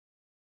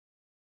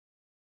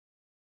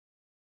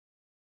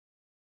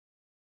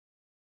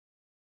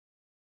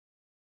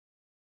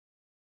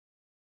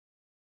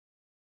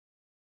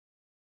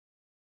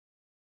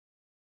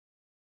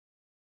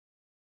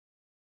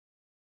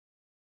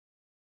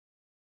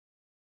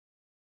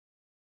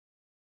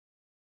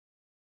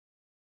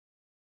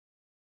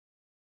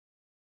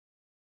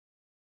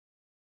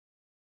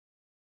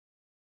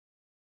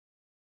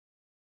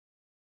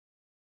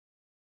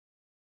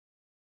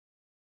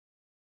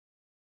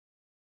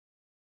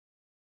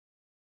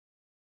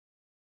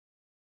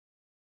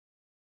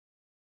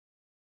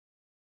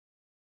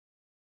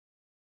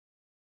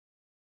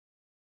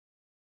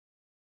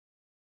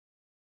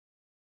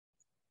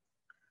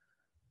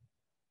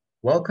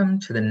Welcome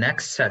to the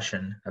next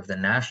session of the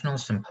National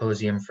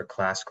Symposium for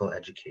Classical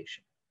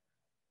Education.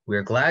 We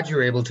are glad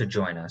you're able to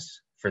join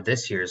us for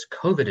this year's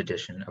COVID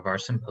edition of our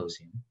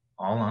symposium,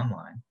 all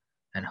online,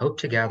 and hope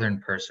to gather in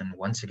person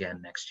once again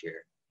next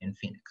year in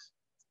Phoenix.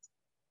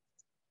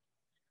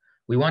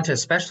 We want to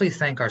especially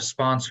thank our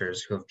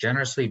sponsors who have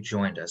generously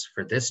joined us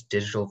for this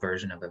digital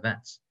version of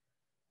events.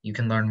 You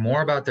can learn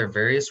more about their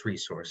various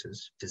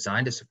resources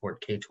designed to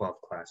support K-12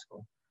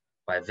 Classical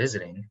by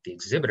visiting the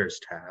Exhibitors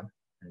tab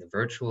in the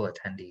Virtual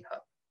Attendee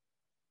Hub.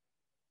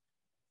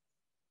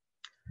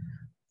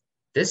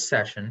 This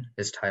session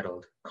is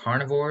titled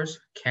Carnivores,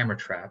 Camera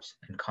Traps,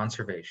 and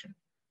Conservation,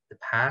 the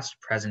Past,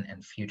 Present,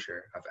 and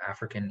Future of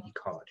African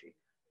Ecology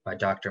by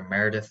Dr.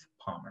 Meredith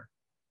Palmer.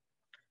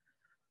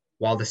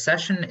 While the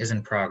session is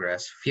in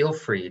progress, feel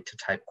free to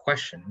type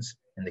questions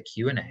in the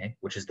Q&A,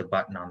 which is the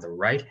button on the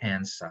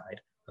right-hand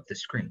side of the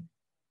screen.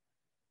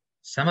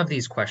 Some of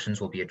these questions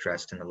will be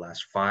addressed in the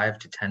last 5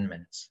 to 10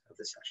 minutes of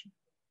the session.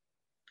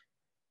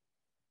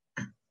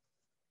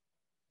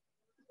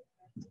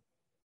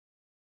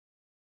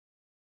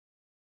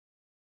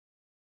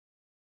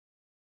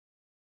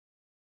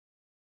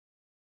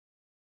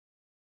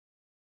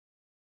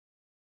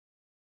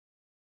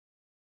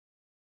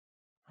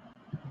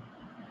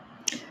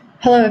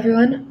 Hello,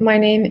 everyone. My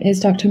name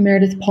is Dr.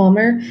 Meredith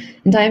Palmer,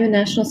 and I am a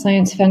National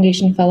Science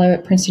Foundation Fellow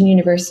at Princeton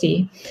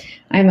University.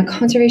 I am a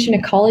conservation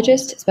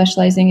ecologist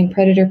specializing in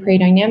predator-prey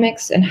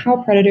dynamics and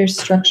how predators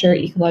structure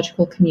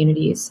ecological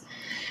communities.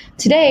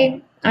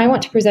 Today, I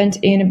want to present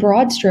in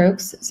broad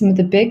strokes some of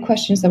the big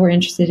questions that we're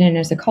interested in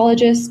as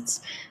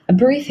ecologists, a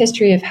brief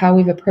history of how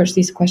we've approached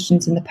these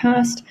questions in the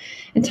past,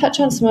 and touch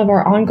on some of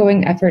our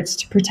ongoing efforts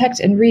to protect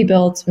and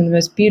rebuild some of the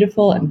most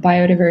beautiful and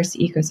biodiverse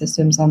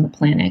ecosystems on the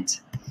planet.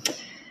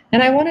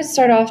 And I want to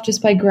start off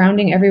just by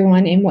grounding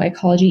everyone in what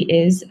ecology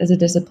is as a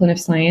discipline of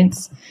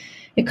science.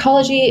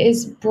 Ecology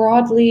is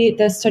broadly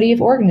the study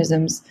of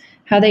organisms,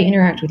 how they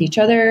interact with each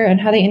other and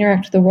how they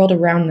interact with the world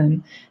around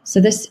them. So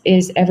this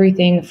is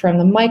everything from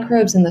the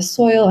microbes in the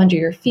soil under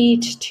your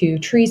feet, to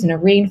trees in a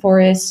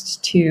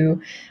rainforest,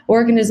 to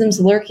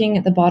organisms lurking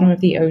at the bottom of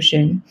the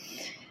ocean.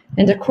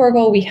 And a core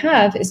goal we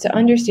have is to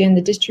understand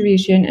the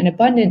distribution and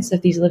abundance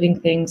of these living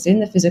things in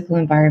the physical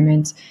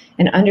environment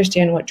and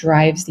understand what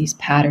drives these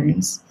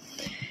patterns.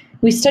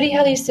 We study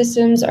how these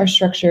systems are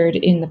structured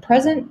in the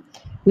present,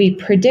 we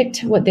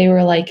predict what they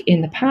were like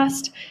in the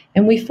past,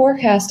 and we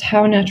forecast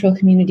how natural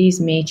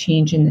communities may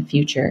change in the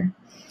future.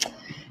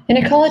 And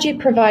ecology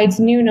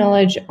provides new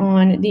knowledge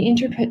on the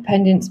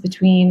interdependence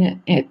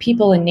between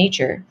people and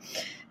nature.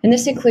 And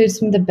this includes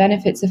some of the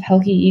benefits of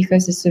healthy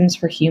ecosystems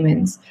for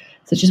humans,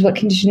 such as what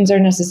conditions are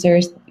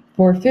necessary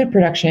for food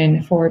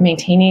production, for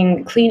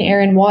maintaining clean air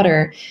and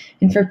water,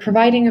 and for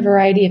providing a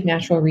variety of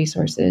natural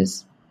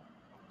resources.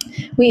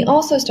 We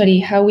also study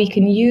how we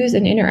can use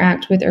and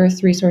interact with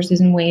Earth's resources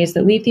in ways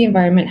that leave the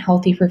environment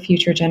healthy for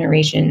future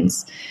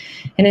generations.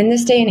 And in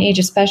this day and age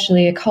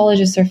especially,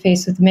 ecologists are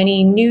faced with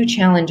many new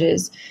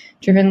challenges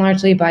driven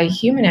largely by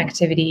human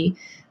activity.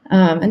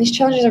 And these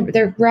challenges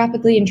they're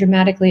rapidly and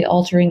dramatically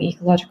altering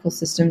ecological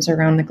systems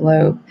around the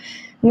globe.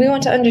 And we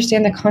want to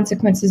understand the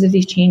consequences of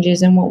these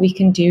changes and what we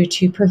can do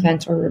to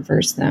prevent or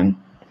reverse them.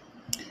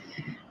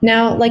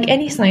 Now, like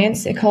any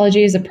science,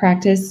 ecology is a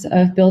practice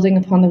of building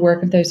upon the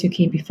work of those who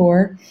came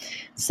before.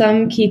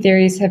 Some key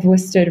theories have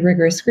withstood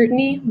rigorous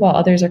scrutiny, while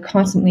others are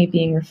constantly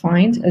being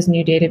refined as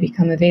new data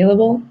become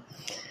available.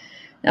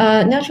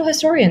 Natural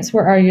historians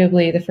were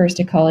arguably the first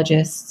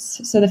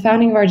ecologists, so the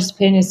founding of our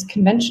discipline is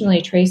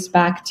conventionally traced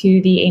back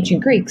to the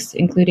ancient Greeks,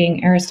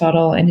 including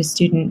Aristotle and his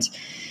student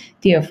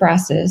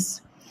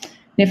Theophrastus.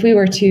 And if we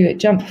were to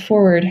jump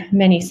forward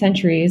many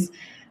centuries,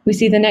 we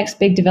see the next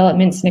big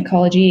developments in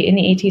ecology in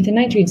the 18th and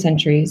 19th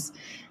centuries.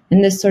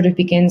 And this sort of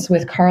begins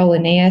with Carl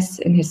Linnaeus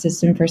and his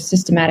system for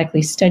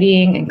systematically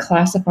studying and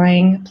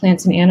classifying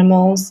plants and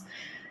animals.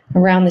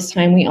 Around this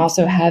time, we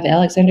also have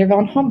Alexander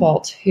von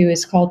Humboldt, who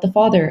is called the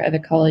father of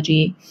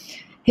ecology.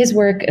 His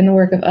work and the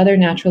work of other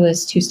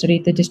naturalists who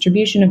studied the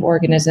distribution of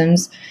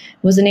organisms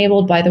was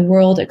enabled by the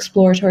world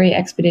exploratory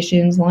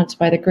expeditions launched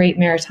by the great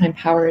maritime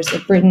powers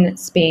of Britain,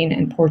 Spain,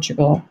 and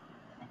Portugal.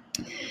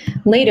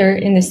 Later,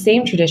 in the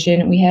same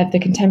tradition, we have the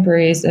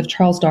contemporaries of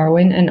Charles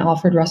Darwin and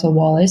Alfred Russel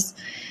Wallace,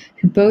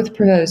 who both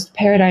proposed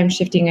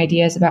paradigm-shifting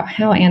ideas about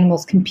how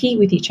animals compete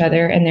with each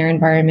other and their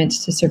environment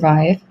to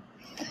survive.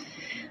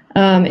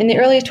 In the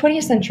early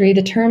 20th century,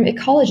 the term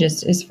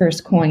ecologist is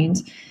first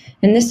coined,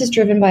 and this is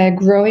driven by a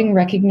growing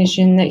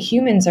recognition that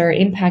humans are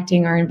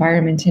impacting our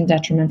environment in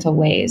detrimental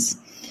ways.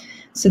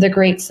 So the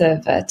greats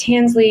of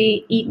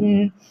Tansley,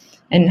 Eaton,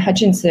 and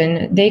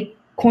Hutchinson, they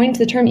coined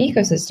the term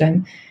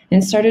ecosystem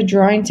and started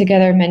drawing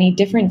together many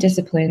different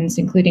disciplines,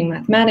 including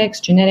mathematics,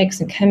 genetics,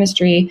 and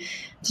chemistry,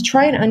 to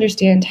try and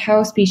understand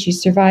how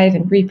species survive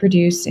and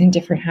reproduce in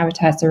different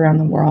habitats around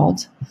the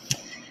world.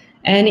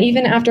 And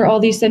even after all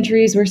these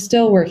centuries, we're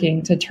still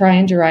working to try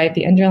and derive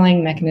the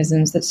underlying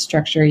mechanisms that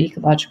structure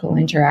ecological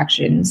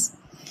interactions.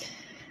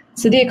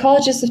 So the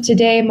ecologists of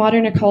today,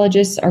 modern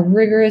ecologists, are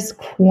rigorous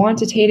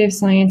quantitative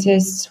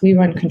scientists. We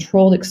run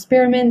controlled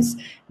experiments.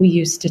 We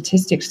use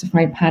statistics to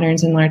find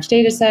patterns in large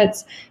data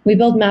sets. We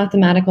build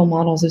mathematical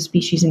models of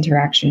species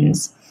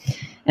interactions.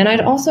 And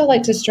I'd also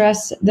like to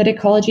stress that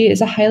ecology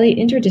is a highly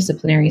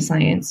interdisciplinary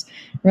science,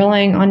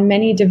 relying on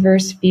many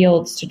diverse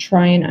fields to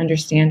try and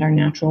understand our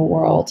natural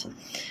world.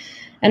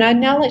 And I'd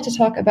now like to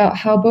talk about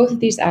how both of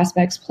these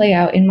aspects play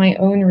out in my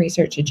own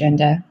research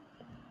agenda.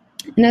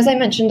 And as I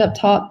mentioned up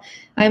top,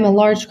 I'm a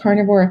large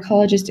carnivore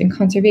ecologist and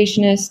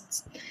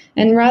conservationist.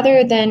 And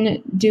rather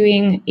than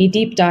doing a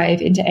deep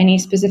dive into any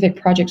specific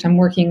project I'm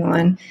working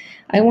on,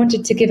 I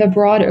wanted to give a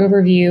broad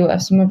overview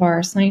of some of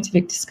our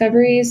scientific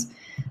discoveries,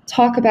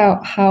 talk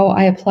about how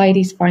I apply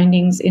these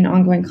findings in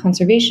ongoing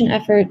conservation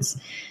efforts,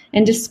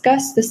 and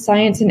discuss the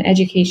science and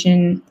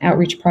education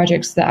outreach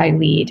projects that I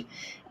lead,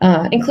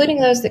 including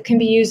those that can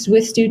be used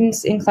with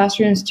students in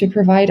classrooms to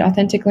provide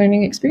authentic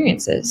learning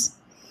experiences.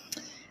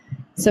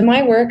 So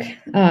my work,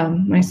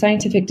 my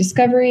scientific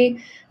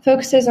discovery,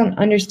 focuses on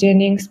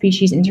understanding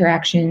species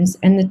interactions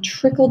and the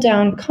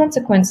trickle-down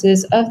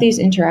consequences of these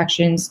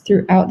interactions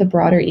throughout the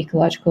broader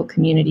ecological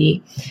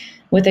community,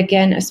 with,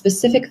 again, a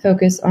specific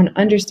focus on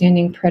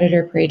understanding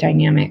predator-prey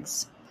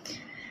dynamics.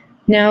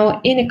 Now,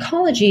 in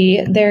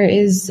ecology, there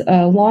is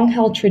a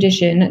long-held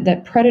tradition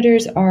that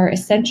predators are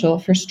essential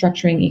for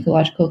structuring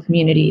ecological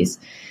communities,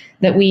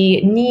 that we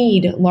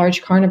need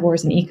large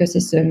carnivores in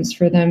ecosystems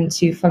for them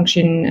to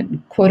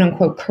function, quote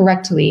unquote,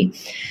 correctly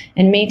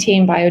and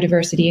maintain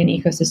biodiversity and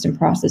ecosystem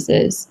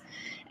processes.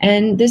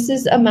 And this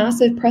is a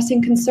massive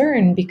pressing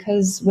concern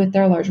because with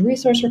their large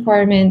resource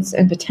requirements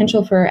and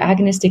potential for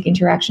agonistic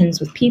interactions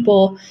with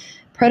people,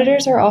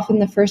 predators are often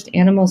the first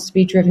animals to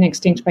be driven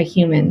extinct by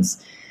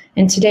humans.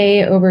 And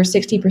today, over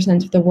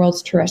 60% of the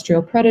world's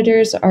terrestrial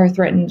predators are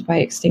threatened by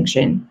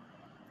extinction.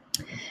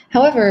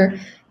 However,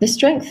 the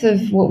strength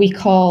of what we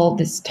call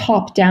this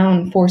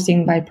top-down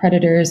forcing by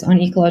predators on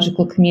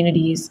ecological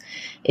communities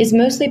is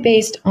mostly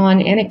based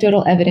on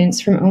anecdotal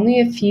evidence from only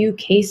a few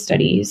case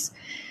studies.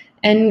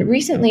 And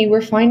recently,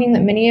 we're finding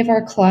that many of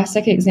our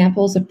classic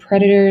examples of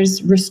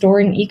predators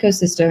restoring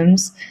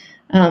ecosystems,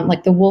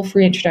 like the wolf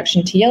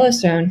reintroduction to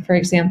Yellowstone, for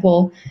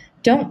example,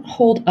 don't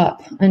hold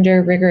up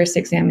under rigorous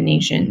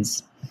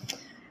examinations.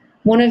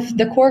 One of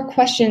the core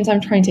questions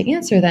I'm trying to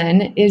answer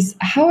then is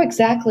how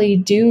exactly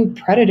do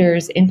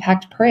predators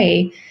impact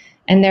prey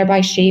and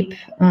thereby shape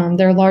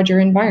their larger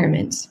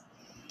environments?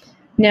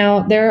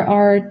 Now, there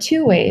are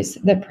two ways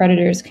that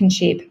predators can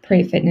shape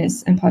prey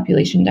fitness and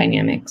population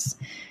dynamics.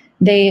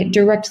 They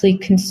directly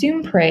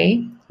consume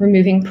prey,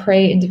 removing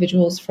prey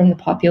individuals from the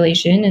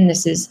population, and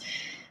this is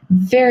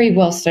very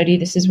well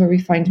studied. This is where we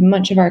find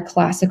much of our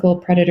classical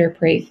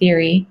predator-prey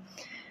theory.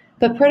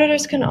 But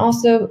predators can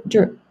also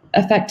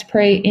affect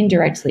prey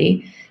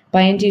indirectly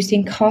by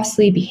inducing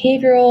costly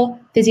behavioral,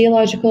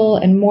 physiological,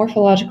 and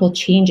morphological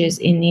changes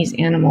in these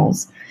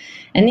animals.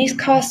 And these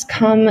costs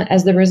come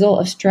as the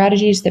result of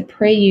strategies that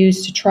prey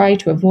use to try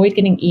to avoid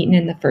getting eaten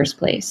in the first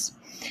place.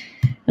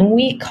 And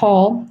we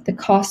call the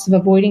cost of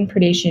avoiding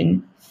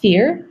predation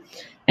fear,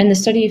 and the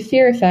study of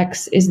fear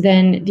effects is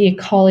then the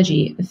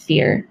ecology of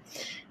fear.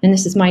 And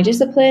this is my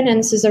discipline, and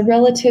this is a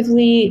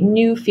relatively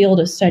new field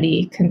of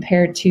study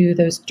compared to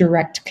those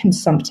direct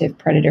consumptive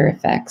predator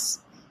effects.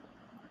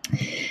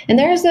 And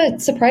there is a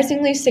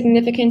surprisingly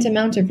significant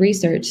amount of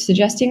research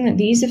suggesting that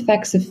these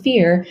effects of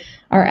fear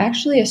are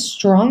actually a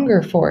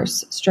stronger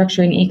force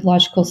structuring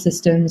ecological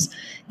systems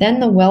than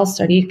the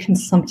well-studied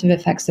consumptive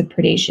effects of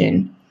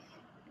predation.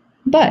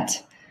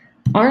 But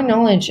our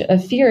knowledge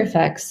of fear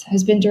effects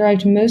has been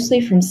derived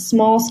mostly from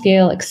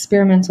small-scale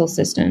experimental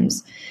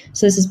systems.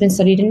 So this has been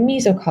studied in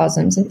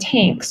mesocosms and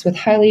tanks with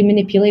highly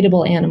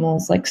manipulatable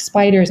animals like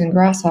spiders and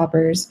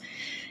grasshoppers.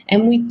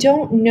 And we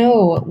don't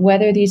know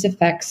whether these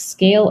effects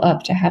scale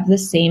up to have the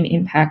same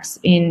impacts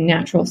in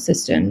natural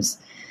systems.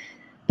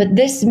 But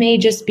this may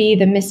just be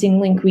the missing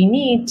link we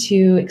need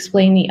to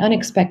explain the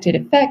unexpected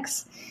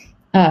effects,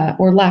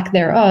 or lack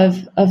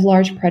thereof, of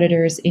large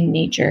predators in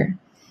nature.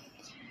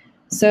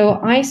 So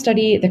I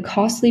study the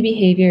costly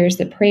behaviors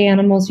that prey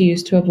animals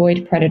use to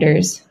avoid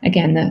predators,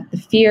 again, the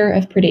fear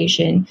of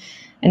predation,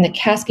 and the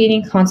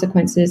cascading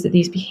consequences that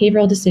these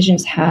behavioral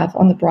decisions have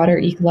on the broader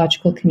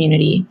ecological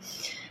community.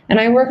 And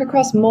I work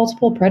across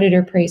multiple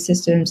predator-prey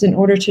systems in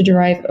order to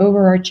derive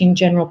overarching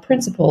general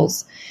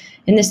principles,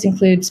 and this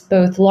includes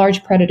both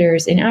large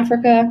predators in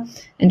Africa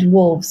and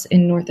wolves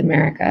in North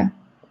America.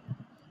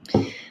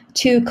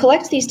 To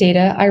collect these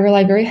data, I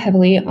rely very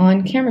heavily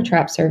on camera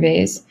trap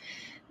surveys.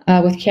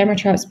 With camera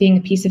traps being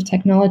a piece of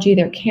technology,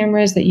 they're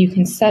cameras that you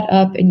can set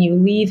up and you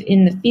leave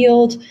in the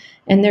field,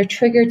 and they're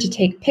triggered to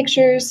take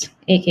pictures,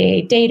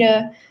 aka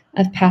data,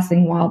 of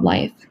passing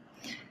wildlife.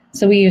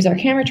 So we use our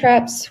camera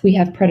traps, we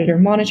have predator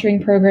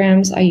monitoring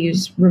programs, I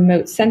use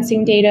remote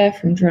sensing data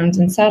from drones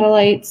and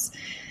satellites,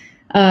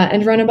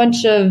 and run a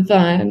bunch of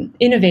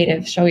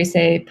innovative, shall we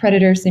say,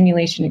 predator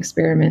simulation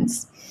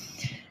experiments.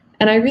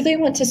 And I really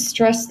want to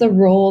stress the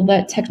role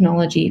that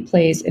technology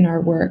plays in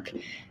our work.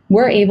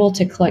 we're able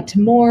to collect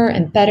more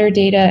and better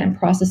data and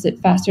process it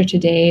faster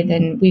today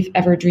than we've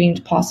ever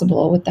dreamed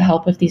possible with the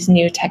help of these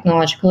new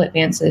technological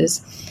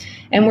advances.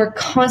 And we're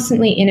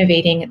constantly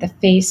innovating at the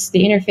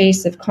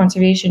interface of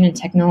conservation and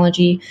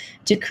technology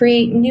to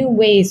create new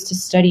ways to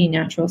study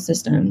natural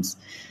systems.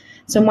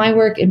 So my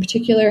work in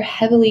particular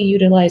heavily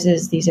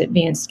utilizes these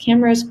advanced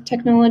cameras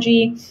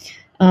technology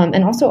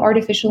and also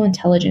artificial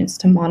intelligence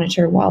to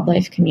monitor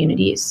wildlife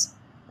communities.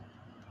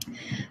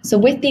 So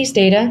with these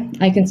data,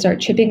 I can start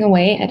chipping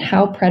away at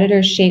how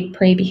predators shape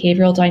prey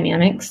behavioral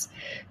dynamics.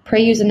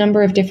 Prey use a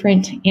number of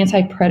different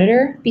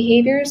anti-predator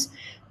behaviors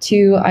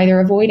to either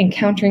avoid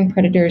encountering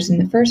predators in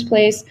the first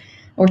place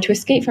or to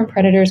escape from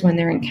predators when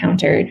they're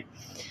encountered.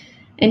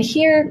 And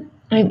here,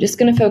 I'm just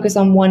going to focus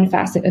on one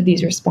facet of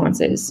these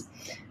responses.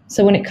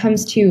 So when it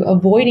comes to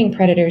avoiding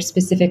predators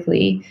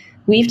specifically,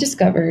 we've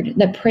discovered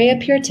that prey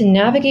appear to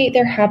navigate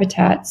their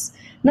habitats,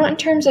 not in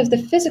terms of the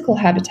physical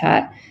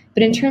habitat,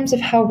 but in terms of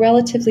how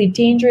relatively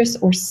dangerous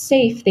or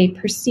safe they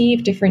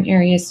perceive different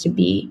areas to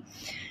be.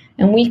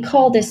 And we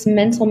call this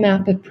mental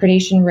map of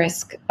predation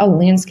risk a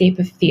landscape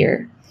of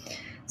fear.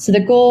 So the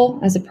goal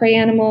as a prey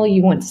animal,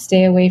 you want to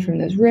stay away from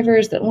those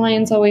rivers that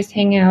lions always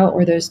hang out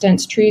or those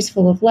dense trees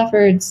full of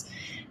leopards.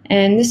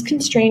 And this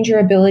constrains your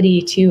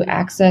ability to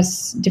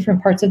access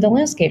different parts of the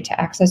landscape,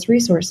 to access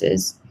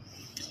resources.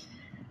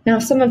 Now,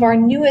 some of our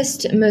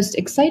newest, most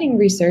exciting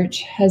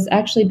research has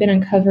actually been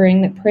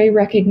uncovering that prey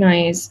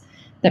recognize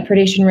that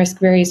predation risk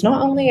varies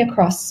not only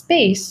across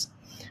space,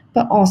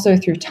 but also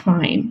through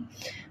time.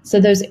 So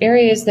those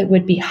areas that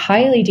would be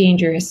highly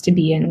dangerous to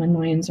be in when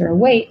lions are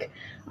awake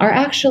are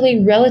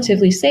actually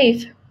relatively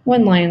safe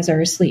when lions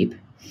are asleep.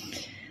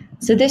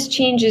 So this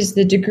changes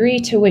the degree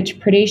to which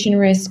predation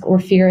risk or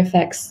fear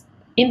effects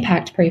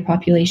impact prey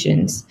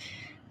populations.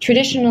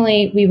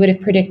 Traditionally, we would have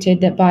predicted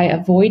that by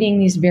avoiding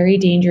these very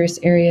dangerous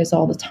areas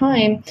all the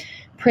time,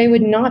 prey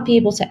would not be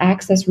able to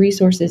access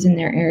resources in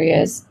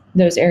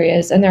those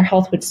areas, and their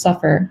health would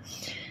suffer.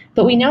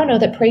 But we now know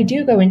that prey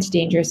do go into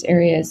dangerous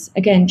areas,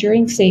 again,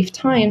 during safe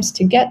times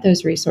to get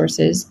those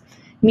resources,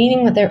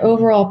 meaning that their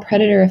overall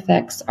predator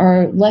effects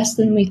are less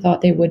than we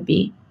thought they would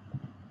be.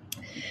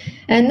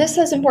 And this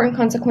has important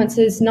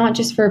consequences, not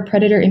just for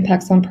predator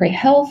impacts on prey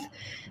health,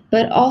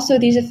 but also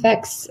these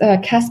effects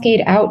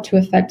cascade out to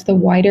affect the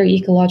wider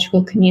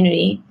ecological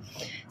community.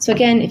 So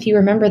again, if you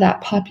remember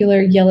that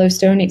popular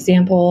Yellowstone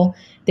example,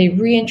 they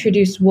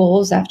reintroduced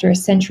wolves after a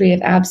century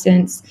of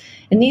absence,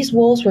 and these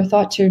wolves were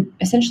thought to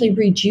essentially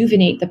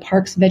rejuvenate the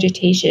park's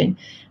vegetation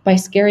by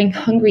scaring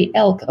hungry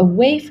elk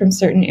away from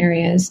certain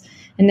areas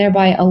and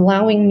thereby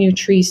allowing new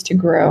trees to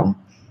grow.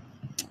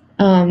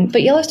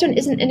 But Yellowstone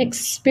isn't an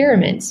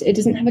experiment. It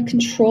doesn't have a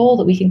control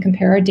that we can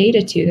compare our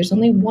data to. There's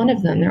only one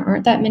of them. There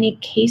aren't that many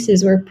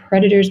cases where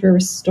predators were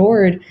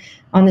restored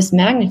on this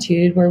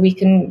magnitude where we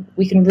can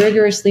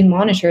rigorously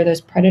monitor those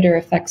predator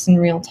effects in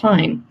real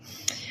time.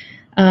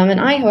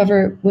 And I,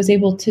 however, was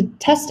able to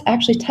test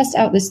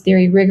out this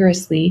theory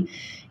rigorously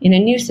in a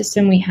new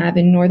system we have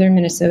in northern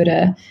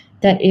Minnesota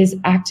that is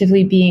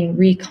actively being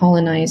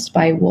recolonized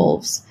by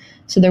wolves.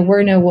 So there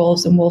were no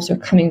wolves, and wolves are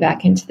coming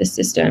back into the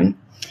system.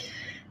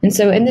 And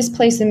so in this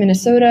place in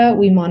Minnesota,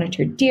 we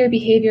monitored deer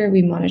behavior,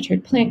 we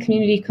monitored plant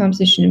community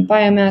composition and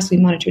biomass, we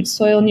monitored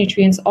soil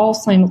nutrients all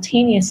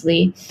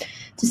simultaneously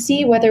to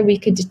see whether we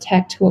could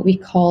detect what we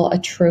call a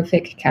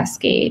trophic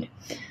cascade.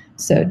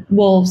 So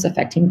wolves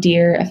affecting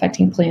deer,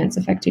 affecting plants,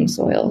 affecting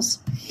soils.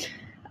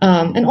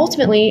 And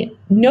ultimately,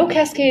 no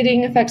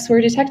cascading effects were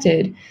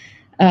detected.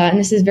 And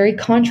this is very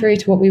contrary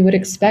to what we would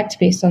expect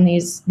based on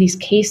these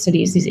case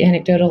studies, these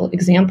anecdotal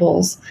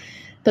examples.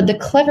 But the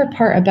clever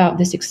part about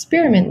this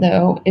experiment,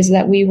 though, is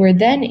that we were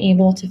then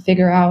able to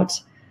figure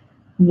out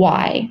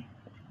why.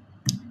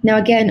 Now,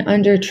 again,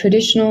 under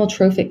traditional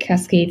trophic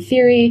cascade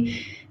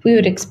theory, we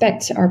would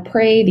expect our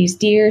prey, these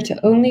deer,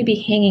 to only be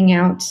hanging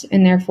out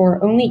and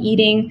therefore only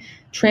eating,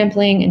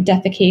 trampling, and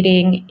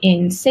defecating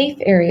in safe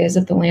areas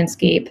of the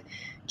landscape,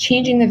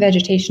 changing the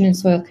vegetation and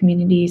soil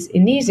communities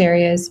in these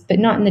areas, but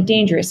not in the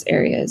dangerous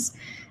areas.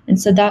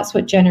 And so that's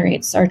what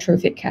generates our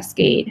trophic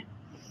cascade.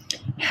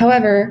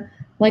 However,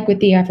 like with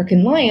the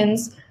African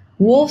lions,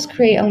 wolves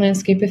create a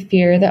landscape of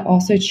fear that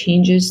also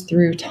changes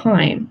through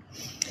time.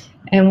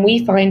 And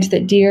we find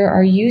that deer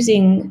are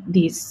using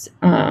these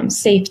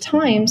safe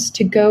times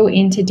to go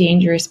into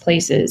dangerous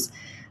places.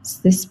 So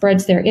this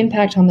spreads their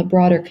impact on the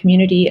broader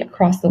community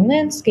across the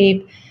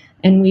landscape,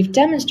 and we've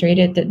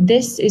demonstrated that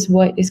this is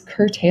what is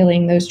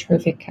curtailing those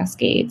trophic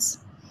cascades.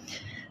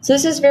 So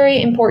this is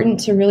very important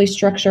to really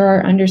structure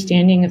our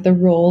understanding of the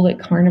role that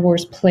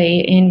carnivores play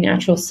in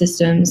natural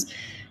systems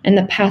and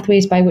the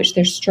pathways by which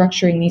they're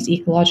structuring these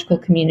ecological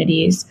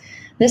communities.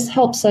 This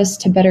helps us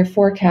to better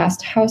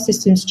forecast how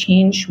systems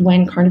change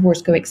when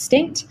carnivores go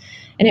extinct,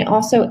 and it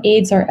also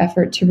aids our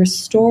effort to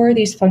restore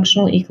these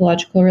functional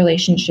ecological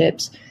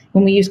relationships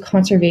when we use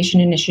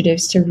conservation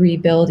initiatives to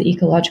rebuild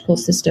ecological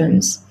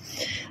systems.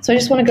 So I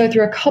just want to go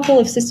through a couple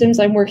of systems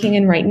I'm working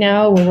in right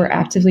now where we're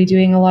actively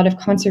doing a lot of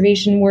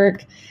conservation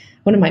work.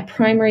 One of my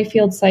primary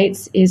field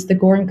sites is the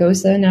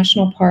Gorongosa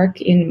National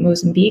Park in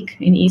Mozambique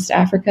in East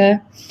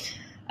Africa.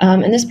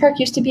 And this park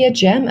used to be a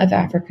gem of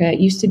Africa. It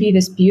used to be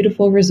this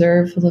beautiful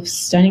reserve full of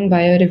stunning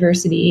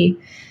biodiversity.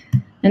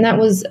 And that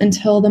was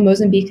until the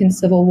Mozambican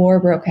Civil War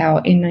broke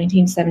out in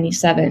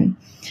 1977.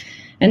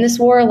 And this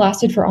war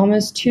lasted for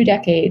almost 2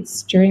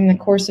 decades, during the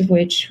course of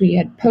which we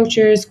had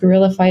poachers,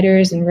 guerrilla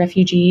fighters, and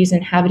refugees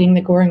inhabiting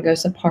the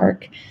Gorongosa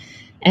Park.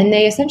 And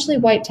they essentially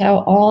wiped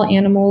out all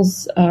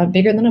animals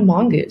bigger than a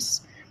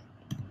mongoose.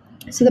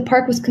 So the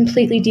park was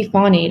completely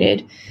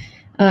defaunated,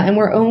 and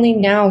we're only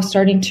now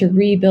starting to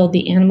rebuild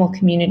the animal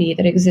community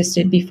that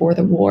existed before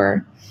the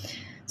war.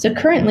 So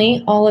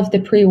currently, all of the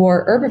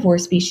pre-war herbivore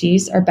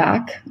species are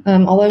back,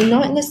 although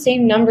not in the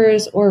same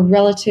numbers or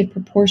relative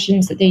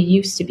proportions that they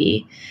used to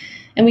be.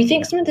 And we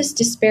think some of this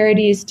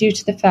disparity is due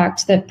to the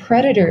fact that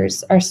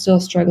predators are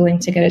still struggling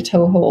to get a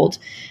toehold,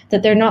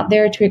 that they're not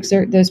there to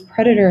exert those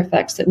predator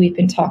effects that we've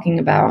been talking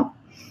about.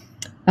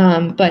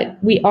 But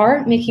we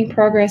are making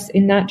progress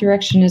in that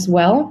direction as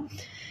well.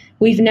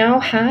 We've now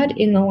had,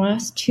 in the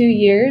last 2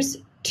 years,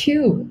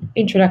 2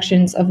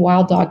 introductions of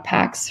wild dog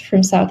packs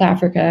from South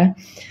Africa.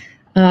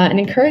 And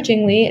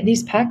encouragingly,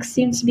 these packs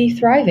seem to be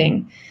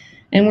thriving.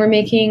 And we're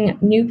making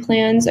new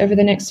plans over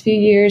the next few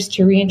years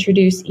to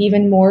reintroduce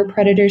even more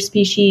predator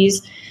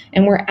species.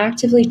 And we're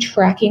actively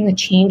tracking the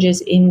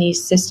changes in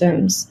these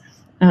systems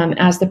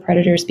as the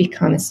predators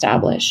become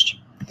established.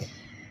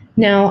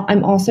 Now,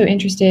 I'm also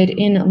interested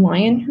in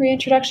lion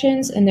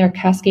reintroductions and their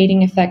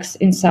cascading effects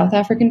in South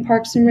African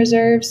parks and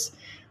reserves.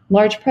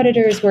 Large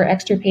predators were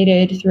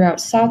extirpated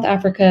throughout South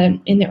Africa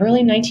in the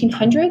early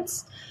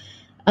 1900s.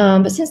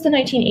 But since the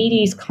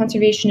 1980s,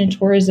 conservation and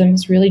tourism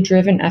has really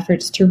driven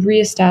efforts to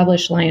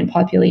reestablish lion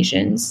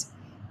populations.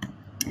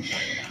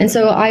 And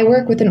so I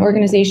work with an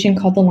organization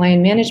called the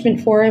Lion Management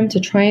Forum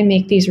to try and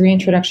make these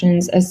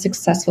reintroductions as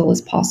successful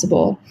as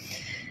possible.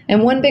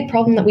 And one big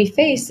problem that we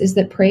face is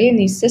that prey in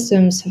these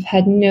systems have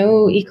had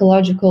no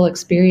ecological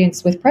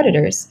experience with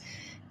predators.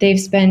 They've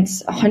spent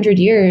 100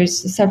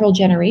 years, several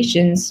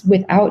generations,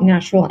 without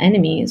natural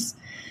enemies.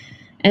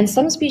 And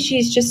some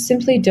species just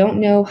simply don't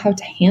know how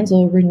to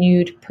handle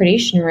renewed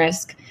predation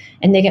risk,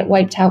 and they get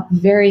wiped out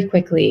very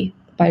quickly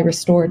by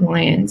restored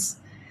lions.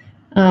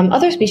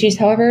 Other species,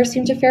 however,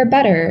 seem to fare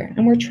better,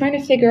 and we're trying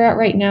to figure out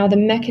right now the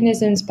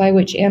mechanisms by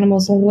which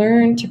animals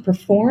learn to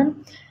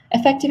perform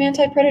effective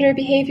anti-predator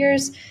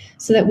behaviors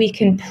so that we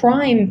can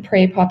prime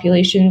prey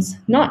populations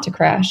not to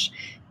crash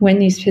when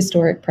these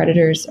historic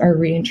predators are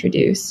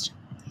reintroduced.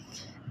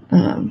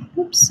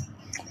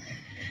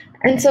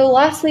 And so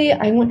lastly,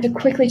 I want to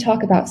quickly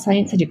talk about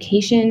science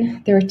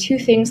education. There are 2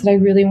 things that I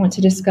really want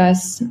to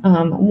discuss.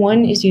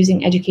 One is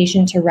using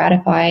education to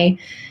ratify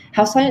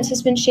how science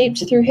has been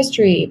shaped through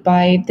history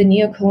by the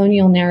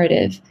neo-colonial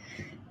narrative.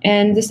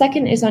 And the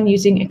second is on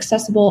using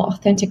accessible,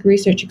 authentic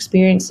research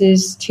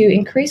experiences to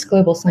increase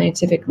global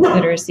scientific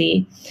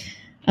literacy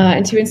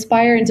and to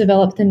inspire and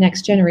develop the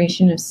next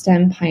generation of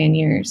STEM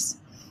pioneers.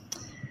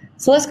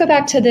 So let's go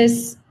back to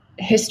this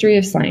history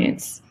of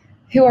science.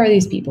 Who are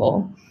these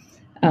people?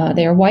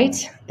 They are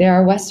white, they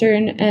are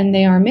Western, and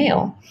they are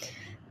male.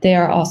 They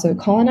are also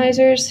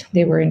colonizers,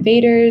 they were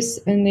invaders,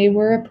 and they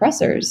were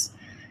oppressors.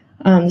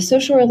 The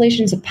social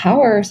relations of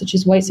power, such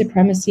as white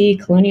supremacy,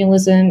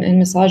 colonialism, and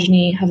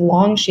misogyny, have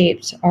long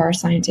shaped our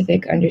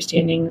scientific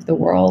understanding of the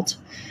world.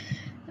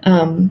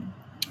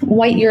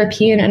 White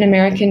European and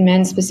American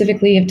men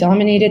specifically have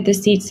dominated the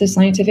seats of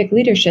scientific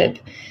leadership,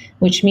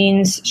 which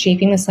means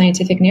shaping the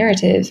scientific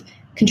narrative,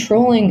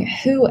 controlling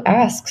who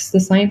asks the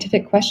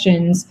scientific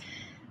questions,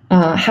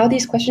 how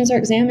these questions are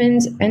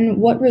examined, and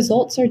what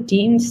results are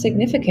deemed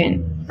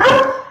significant.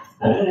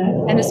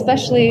 And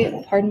especially,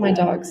 pardon my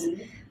dogs,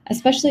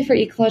 especially for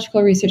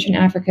ecological research in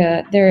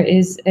Africa, there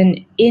is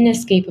an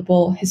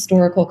inescapable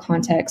historical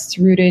context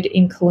rooted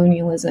in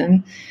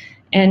colonialism.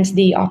 And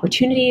the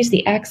opportunities,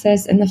 the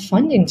access, and the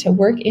funding to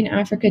work in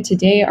Africa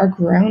today are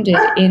grounded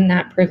in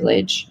that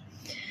privilege.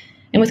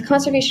 And with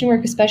conservation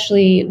work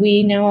especially,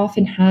 we now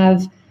often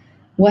have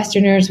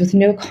Westerners with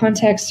no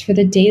context for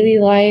the daily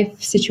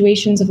life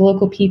situations of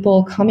local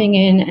people coming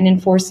in and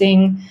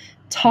enforcing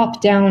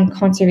top-down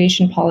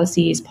conservation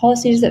policies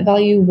that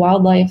value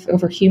wildlife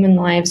over human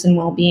lives and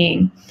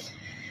well-being.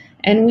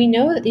 And we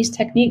know that these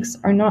techniques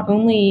are not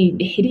only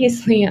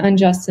hideously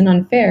unjust and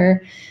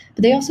unfair,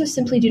 but they also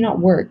simply do not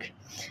work.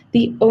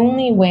 The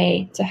only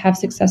way to have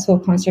successful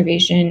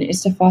conservation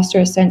is to foster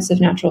a sense of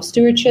natural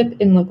stewardship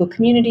in local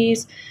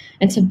communities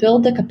and to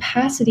build the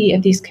capacity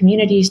of these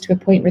communities to a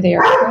point where they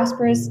are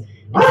prosperous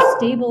and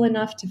stable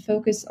enough to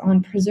focus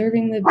on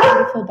preserving the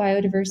beautiful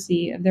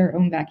biodiversity of their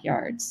own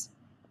backyards.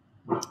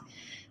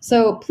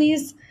 So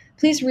please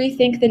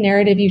rethink the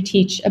narrative you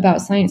teach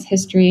about science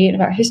history and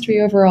about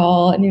history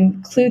overall, and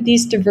include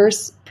these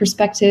diverse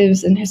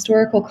perspectives and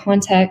historical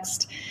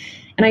context.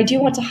 And I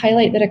do want to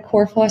highlight that a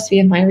core philosophy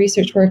of my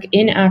research work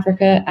in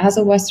Africa as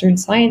a Western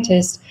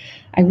scientist,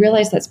 I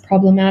realize that's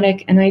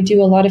problematic, and I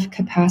do a lot of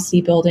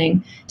capacity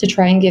building to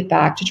try and give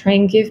back, to try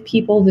and give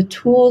people the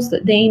tools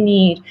that they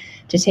need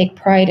to take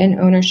pride and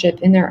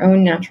ownership in their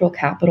own natural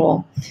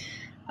capital.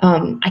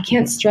 I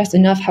can't stress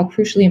enough how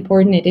crucially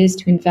important it is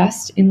to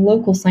invest in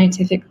local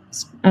scientific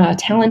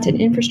talent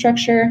and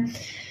infrastructure.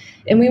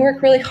 And we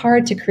work really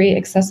hard to create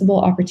accessible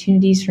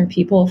opportunities for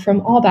people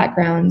from all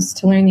backgrounds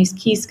to learn these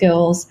key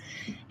skills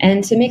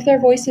and to make their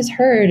voices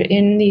heard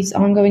in these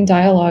ongoing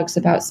dialogues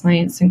about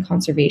science and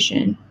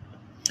conservation.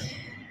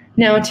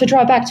 Now, to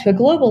draw back to a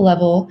global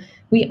level,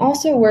 we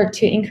also work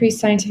to increase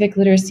scientific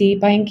literacy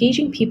by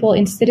engaging people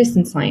in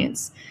citizen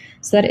science.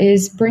 So that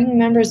is bringing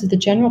members of the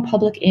general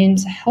public in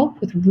to help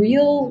with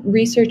real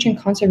research and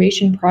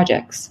conservation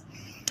projects.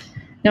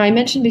 Now, I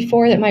mentioned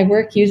before that my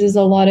work uses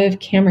a lot of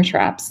camera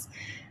traps.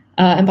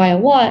 And by a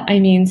lot, I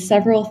mean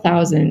several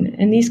thousand.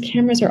 And these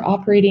cameras are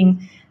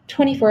operating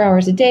 24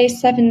 hours a day,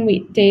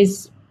 7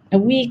 days a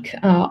week,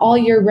 all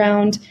year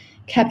round,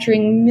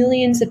 capturing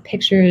millions of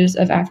pictures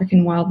of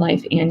African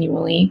wildlife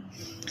annually.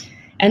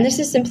 And this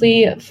is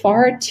simply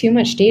far too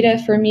much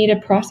data for me to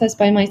process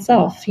by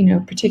myself,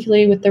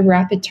 particularly with the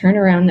rapid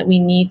turnaround that we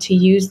need to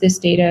use this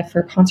data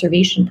for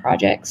conservation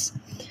projects.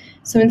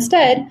 So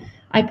instead,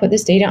 I put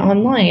this data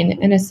online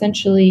and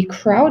essentially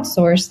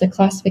crowdsource the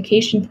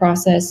classification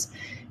process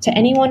to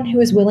anyone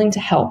who is willing to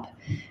help.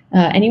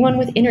 Anyone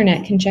with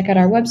internet can check out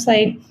our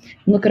website,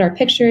 look at our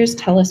pictures,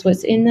 tell us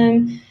what's in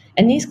them.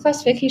 And these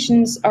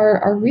classifications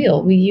are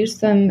real. We use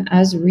them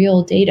as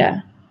real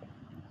data.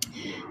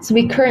 So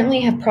we currently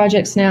have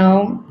projects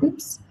now,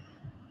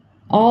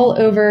 all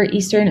over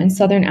Eastern and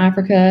Southern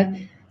Africa.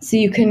 So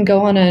you can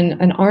go on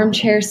an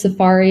armchair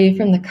safari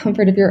from the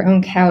comfort of your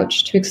own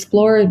couch to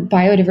explore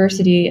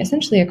biodiversity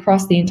essentially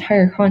across the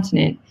entire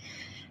continent.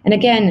 And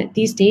again,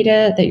 these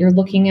data that you're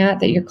looking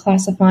at, that you're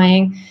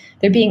classifying,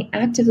 they're being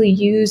actively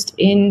used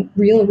in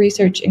real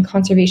research and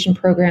conservation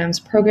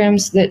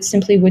programs that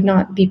simply would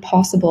not be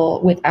possible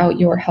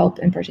without your help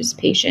and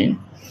participation.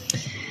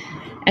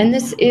 And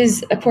this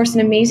is, of course,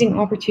 an amazing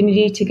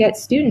opportunity to get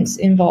students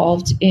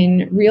involved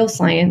in real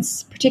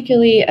science,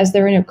 particularly as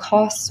there are no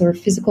costs or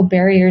physical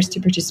barriers to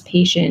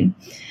participation.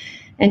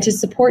 And to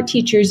support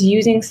teachers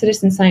using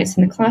citizen science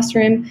in the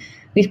classroom,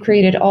 we've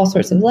created all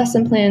sorts of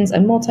lesson plans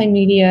and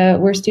multimedia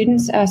where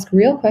students ask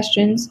real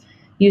questions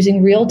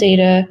using real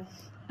data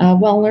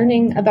while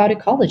learning about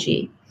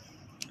ecology.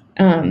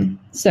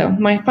 So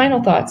my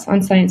final thoughts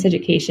on science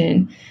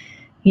education.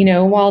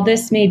 While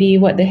this may be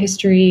what the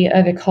history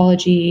of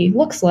ecology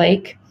looks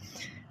like,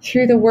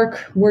 through the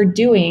work we're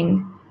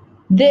doing,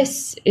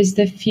 this is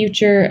the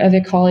future of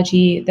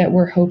ecology that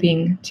we're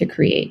hoping to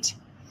create.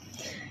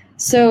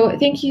 So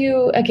thank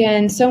you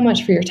again so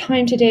much for your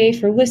time today,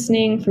 for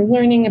listening, for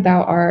learning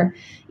about our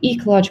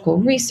ecological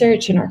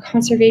research and our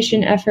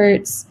conservation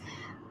efforts.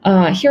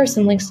 Here are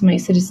some links to my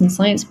citizen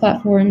science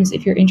platforms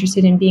if you're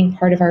interested in being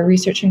part of our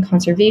research and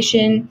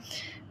conservation.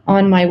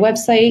 On my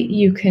website,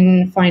 you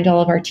can find all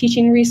of our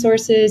teaching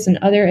resources and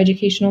other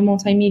educational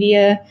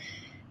multimedia.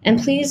 And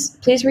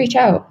please reach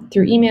out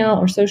through email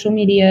or social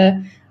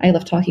media. I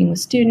love talking with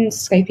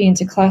students, Skyping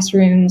into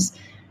classrooms,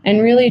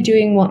 and really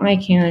doing what I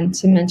can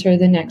to mentor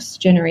the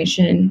next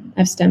generation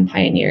of STEM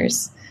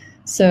pioneers.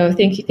 So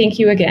thank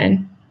you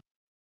again.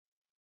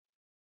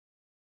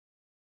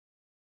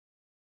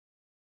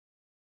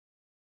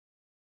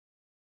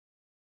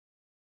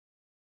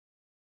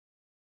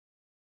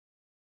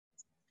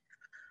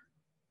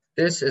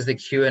 This is the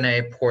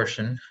Q&A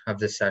portion of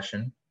this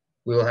session.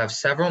 We will have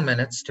several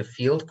minutes to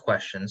field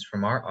questions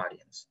from our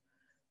audience.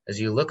 As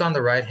you look on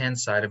the right-hand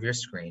side of your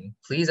screen,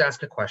 please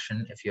ask a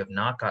question if you have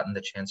not gotten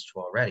the chance to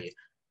already,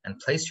 and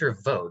place your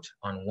vote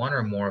on one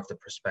or more of the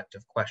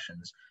prospective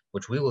questions,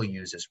 which we will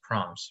use as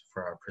prompts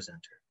for our presenter.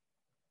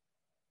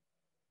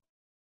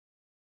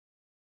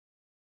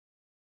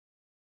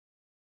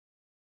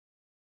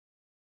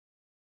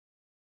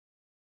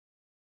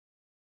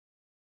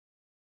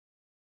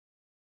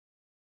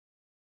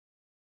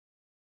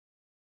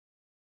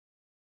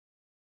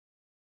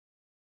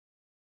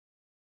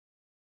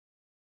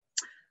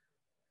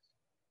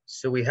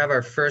 So we have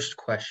our first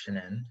question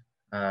in.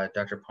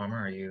 Dr. Palmer,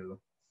 are you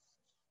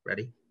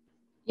ready?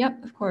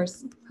 Yep, of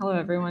course. Hello,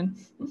 everyone.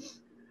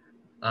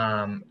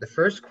 The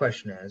first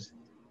question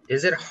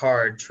is it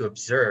hard to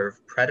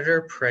observe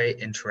predator-prey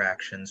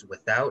interactions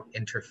without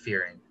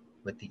interfering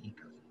with the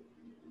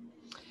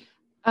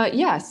ecosystem?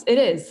 Yes, it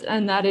is.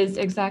 And that is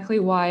exactly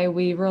why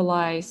we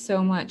rely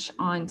so much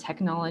on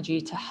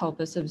technology to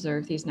help us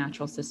observe these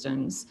natural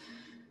systems.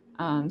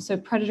 So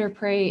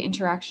predator-prey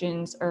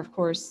interactions are, of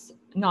course,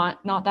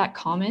 not that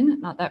common,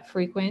 not that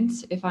frequent.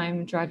 If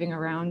I'm driving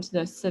around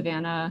the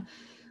savannah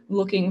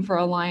looking for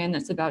a lion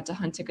that's about to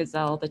hunt a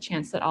gazelle, the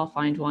chance that I'll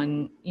find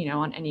one,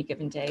 on any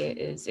given day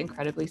is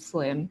incredibly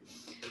slim.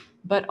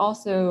 but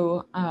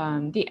also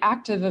the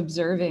act of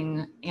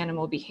observing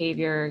animal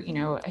behavior,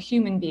 a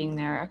human being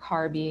there, a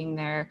car being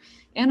there,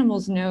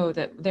 animals know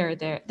that they're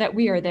there, that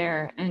we are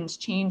there, and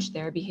change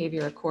their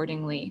behavior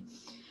accordingly.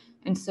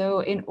 And so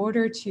in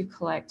order to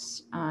collect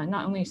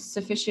not only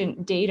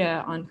sufficient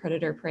data on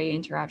predator-prey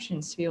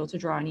interactions to be able to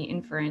draw any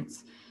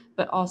inference,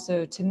 but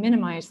also to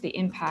minimize the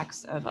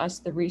impacts of us,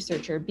 the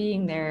researcher,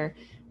 being there,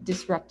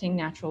 disrupting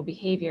natural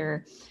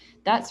behavior,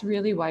 that's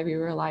really why we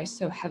rely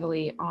so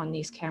heavily on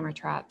these camera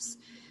traps.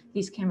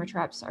 These camera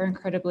traps are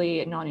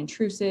incredibly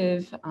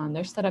non-intrusive.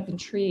 They're set up in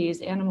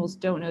trees. Animals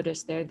don't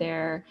notice they're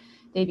there.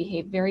 They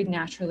behave very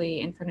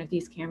naturally in front of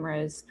these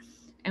cameras.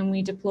 And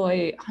we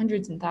deploy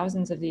hundreds and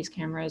thousands of these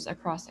cameras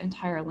across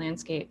entire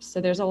landscapes.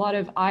 So there's a lot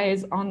of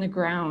eyes on the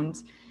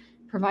ground,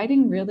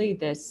 providing really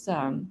this,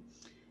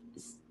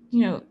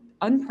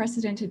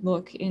 unprecedented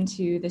look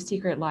into the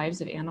secret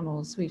lives of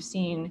animals. We've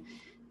seen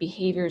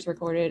behaviors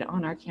recorded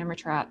on our camera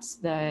traps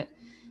that,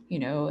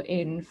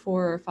 in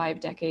 4 or 5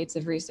 decades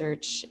of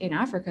research in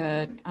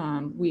Africa,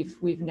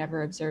 we've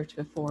never observed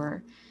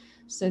before.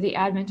 So the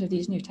advent of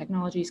these new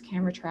technologies,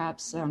 camera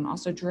traps,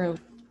 also drones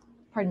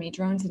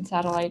and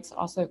satellites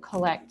also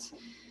collect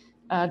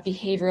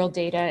behavioral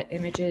data,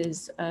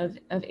 images of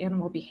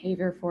animal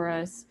behavior for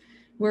us.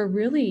 We're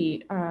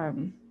really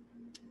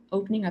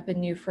opening up a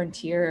new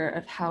frontier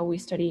of how we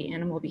study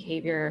animal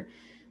behavior,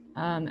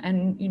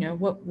 and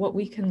what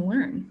we can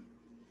learn.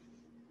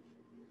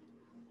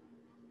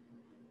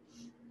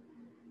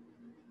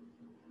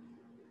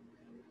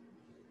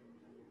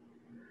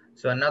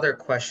 So another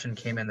question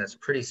came in that's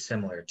pretty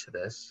similar to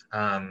this.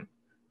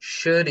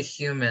 Should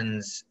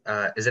humans,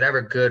 is it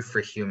ever good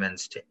for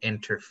humans to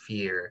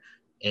interfere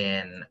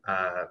in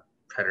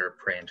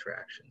predator-prey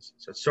interactions?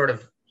 So it's sort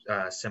of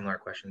a similar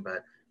question,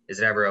 but is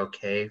it ever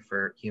okay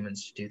for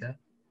humans to do that?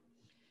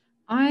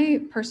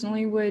 I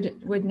personally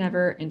would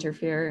never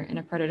interfere in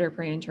a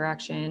predator-prey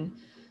interaction.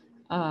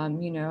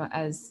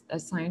 As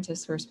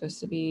scientists, we're supposed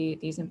to be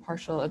these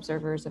impartial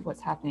observers of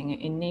what's happening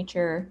in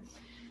nature.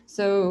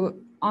 So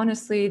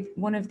honestly,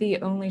 one of the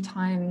only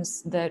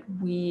times that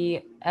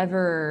we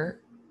ever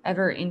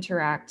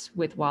interact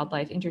with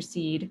wildlife,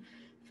 intercede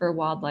for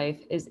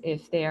wildlife, is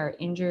if they are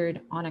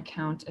injured on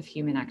account of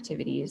human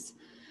activities.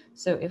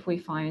 So if we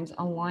find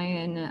a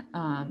lion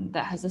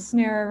that has a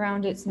snare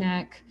around its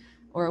neck,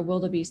 or a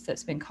wildebeest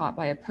that's been caught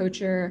by a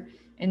poacher,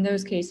 in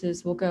those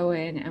cases, we'll go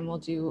in and we'll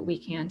do what we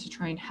can to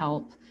try and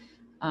help.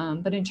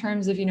 But in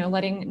terms of,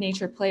 letting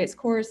nature play its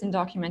course and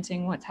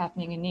documenting what's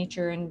happening in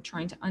nature and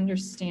trying to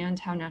understand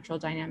how natural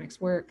dynamics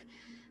work,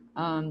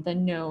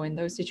 then no, in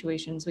those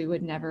situations, we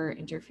would never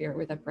interfere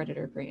with a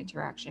predator-prey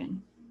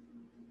interaction.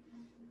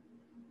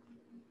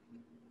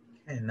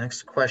 Okay,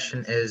 next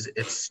question is,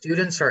 if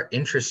students are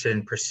interested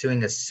in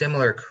pursuing a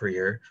similar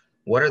career,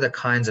 what are the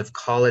kinds of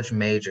college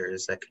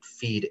majors that could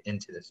feed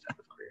into this type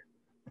of career?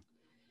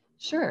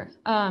 Sure.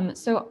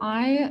 So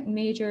I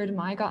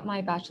got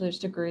my bachelor's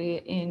degree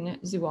in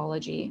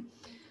zoology.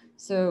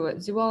 So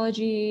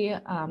zoology,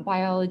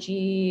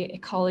 biology,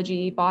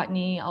 ecology,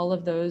 botany, all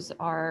of those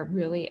are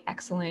really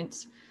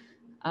excellent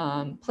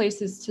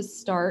places to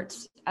start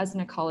as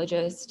an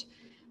ecologist.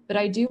 But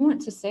I do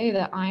want to say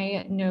that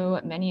I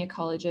know many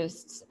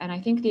ecologists, and I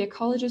think the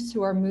ecologists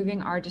who are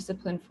moving our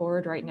discipline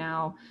forward right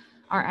now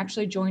are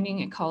actually joining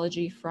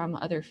ecology from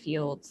other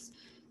fields.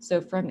 So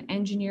from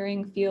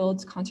engineering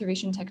fields,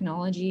 conservation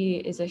technology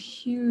is a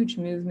huge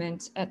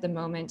movement at the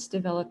moment,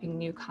 developing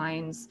new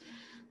kinds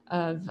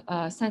of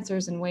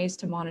sensors and ways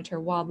to monitor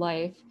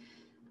wildlife.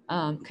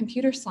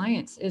 Computer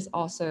science is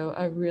also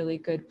a really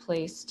good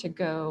place to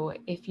go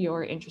if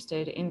you're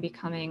interested in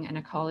becoming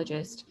an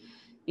ecologist,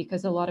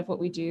 because a lot of what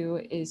we do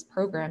is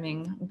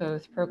programming,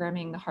 both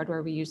programming the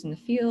hardware we use in the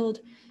field.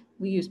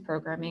 We use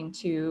programming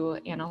to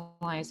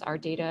analyze our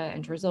data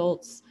and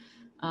results.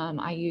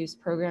 I use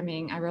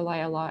programming. I rely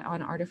a lot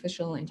on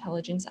artificial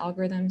intelligence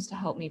algorithms to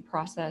help me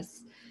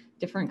process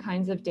different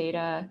kinds of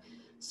data.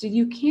 So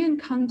you can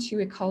come to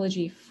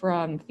ecology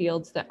from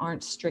fields that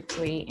aren't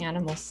strictly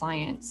animal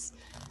science.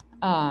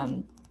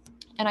 And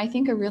I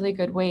think a really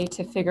good way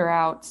to figure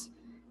out,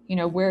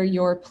 where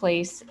your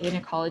place in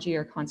ecology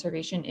or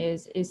conservation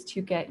is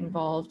to get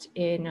involved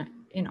in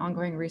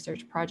ongoing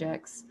research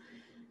projects.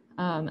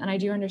 And I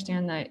do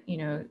understand that,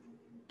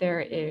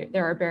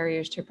 there are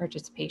barriers to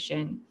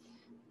participation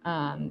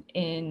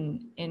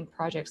in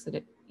projects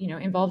that,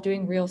 involve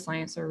doing real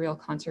science or real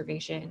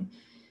conservation.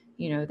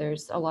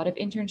 There's a lot of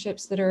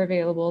internships that are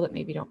available that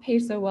maybe don't pay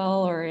so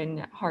well, or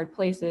in hard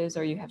places,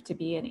 or you have to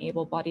be an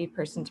able-bodied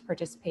person to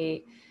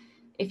participate.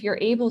 If you're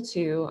able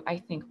to, I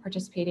think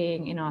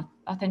participating in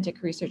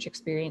authentic research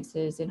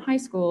experiences in high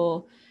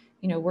school,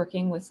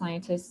 working with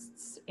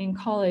scientists in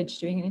college,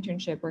 doing an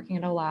internship, working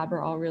at a lab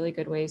are all really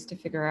good ways to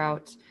figure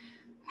out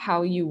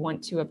how you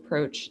want to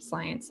approach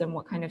science and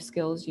what kind of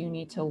skills you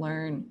need to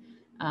learn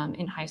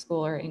in high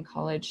school or in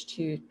college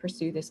to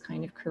pursue this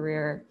kind of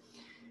career.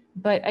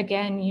 But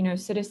again,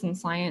 citizen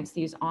science,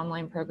 these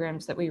online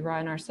programs that we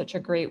run are such a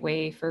great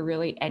way for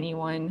really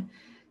anyone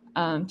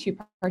to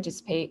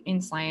participate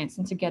in science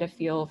and to get a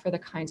feel for the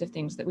kinds of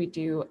things that we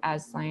do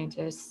as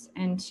scientists,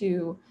 and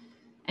to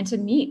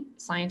meet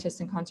scientists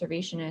and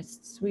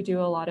conservationists. We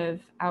do a lot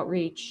of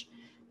outreach,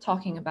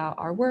 talking about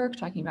our work,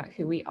 talking about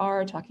who we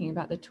are, talking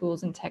about the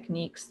tools and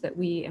techniques that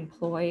we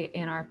employ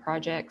in our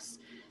projects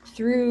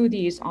through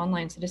these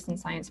online citizen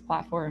science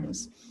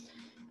platforms.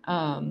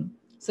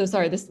 So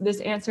sorry,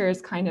 this answer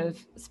is kind of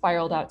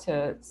spiraled out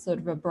to sort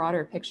of a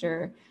broader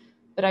picture,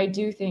 but I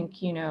do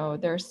think, you know,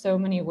 there are so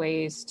many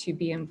ways to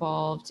be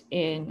involved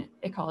in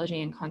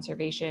ecology and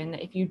conservation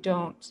that if you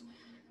don't,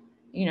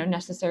 you know,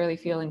 necessarily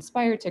feel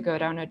inspired to go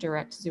down a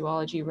direct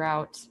zoology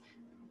route,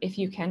 if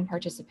you can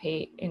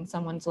participate in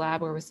someone's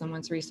lab or with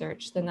someone's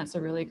research, then that's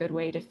a really good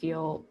way to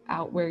feel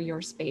out where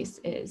your space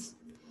is.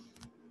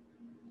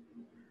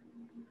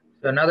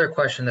 Another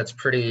question that's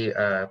pretty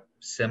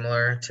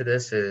similar to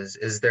this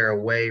is there a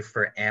way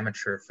for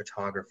amateur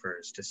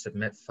photographers to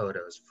submit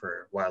photos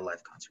for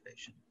wildlife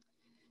conservation?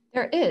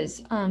 There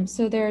is.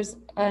 So there's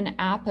an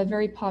app, a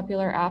very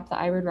popular app that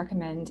I would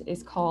recommend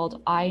is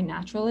called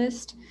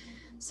iNaturalist.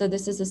 So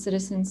this is a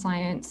citizen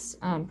science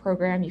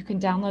program. You can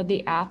download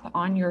the app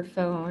on your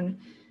phone.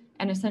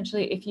 And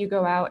essentially, if you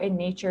go out in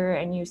nature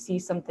and you see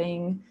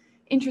something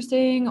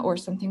interesting or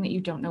something that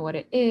you don't know what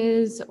it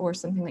is or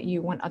something that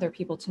you want other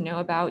people to know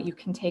about, you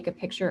can take a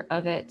picture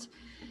of it.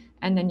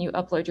 And then you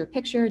upload your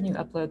picture and you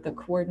upload the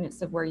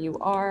coordinates of where you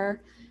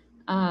are.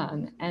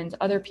 And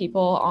other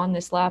people on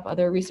this lab,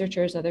 other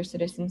researchers, other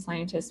citizen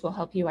scientists will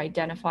help you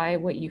identify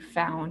what you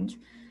found.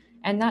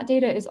 And that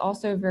data is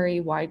also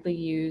very widely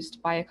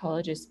used by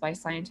ecologists, by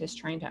scientists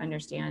trying to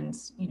understand,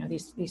 you know,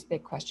 these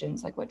big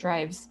questions like what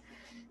drives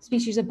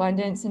species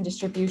abundance and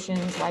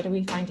distributions, why do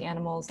we find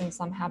animals in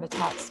some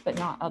habitats but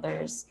not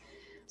others?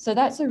 So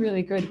that's a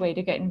really good way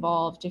to get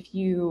involved if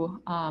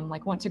you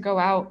like want to go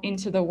out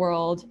into the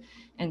world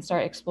and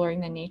start exploring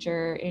the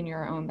nature in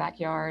your own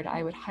backyard.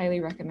 I would highly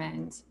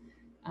recommend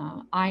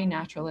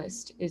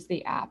iNaturalist is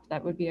the app.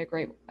 That would be a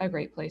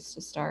great place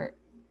to start.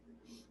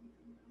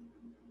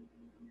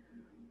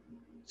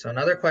 So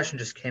another question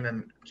just came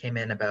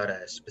in about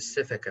a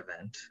specific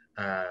event.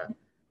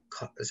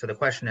 So the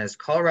question is,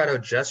 Colorado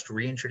just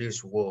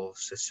reintroduced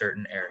wolves to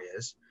certain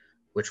areas,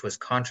 which was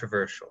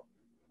controversial.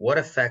 What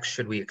effects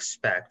should we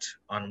expect?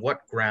 On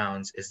what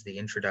grounds is the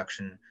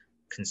introduction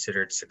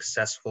considered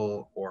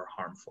successful or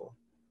harmful?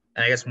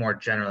 And I guess more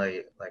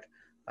generally, like,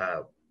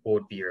 what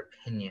would be your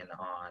opinion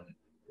on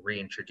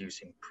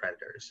reintroducing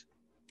predators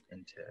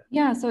into?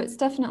 Yeah, so it's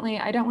definitely,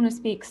 I don't want to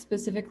speak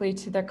specifically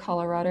to the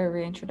Colorado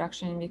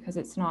reintroduction because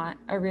it's not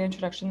a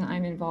reintroduction that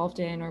I'm involved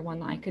in or one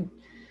that I could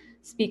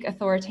speak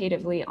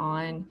authoritatively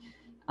on.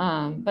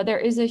 But there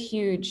is a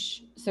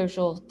huge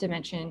social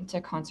dimension to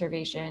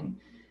conservation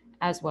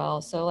as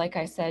well. So like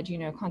I said, you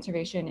know,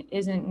 conservation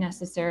isn't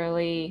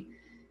necessarily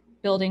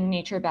building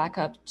nature back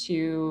up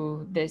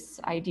to this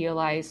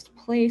idealized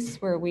place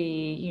where we,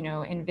 you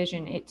know,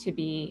 envision it to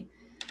be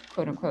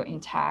quote unquote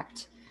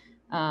intact.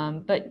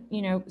 But,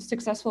 you know,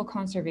 successful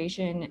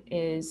conservation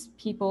is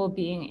people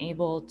being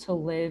able to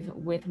live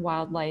with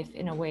wildlife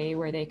in a way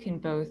where they can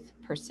both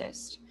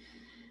persist.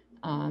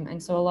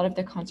 And so a lot of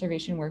the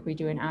conservation work we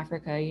do in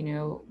Africa, you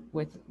know,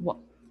 with,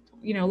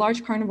 you know,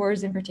 large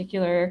carnivores in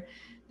particular,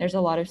 there's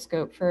a lot of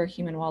scope for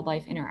human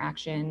wildlife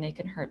interaction. They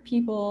can hurt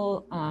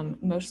people.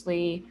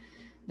 Mostly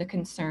the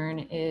concern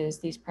is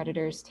these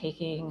predators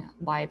taking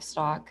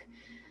livestock.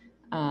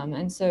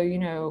 And so, you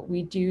know,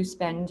 we do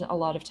spend a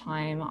lot of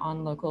time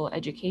on local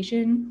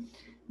education.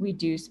 We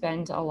do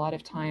spend a lot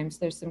of time, so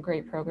there's some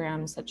great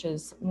programs such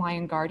as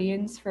Lion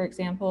Guardians, for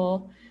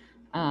example,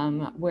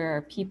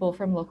 where people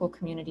from local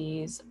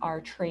communities are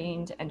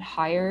trained and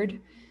hired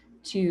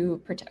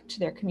to protect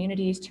their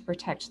communities, to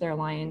protect their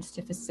lions,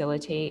 to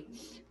facilitate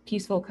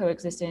peaceful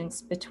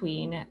coexistence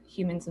between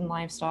humans and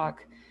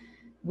livestock.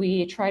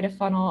 We try to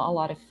funnel a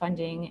lot of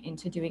funding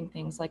into doing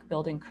things like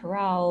building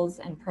corrals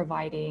and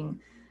providing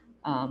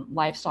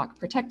livestock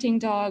protecting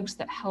dogs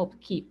that help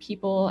keep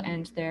people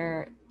and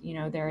their, you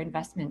know, their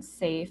investments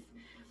safe.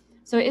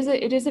 So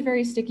it is a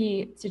very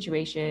sticky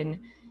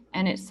situation,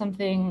 and it's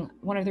something,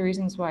 one of the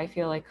reasons why I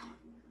feel like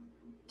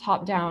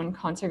top-down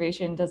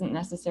conservation doesn't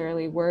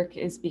necessarily work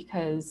is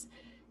because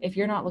if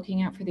you're not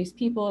looking out for these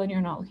people and you're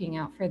not looking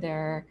out for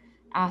their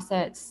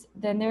assets,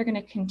 then they're going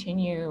to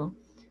continue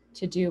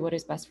to do what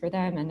is best for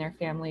them and their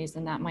families,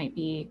 and that might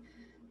be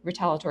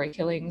retaliatory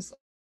killings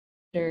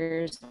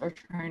or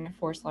trying to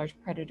force large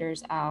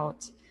predators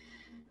out.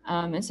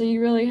 And so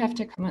you really have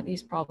to come at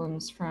these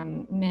problems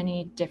from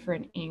many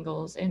different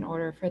angles in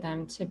order for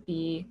them to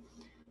be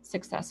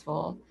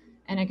successful.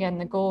 And again,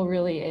 the goal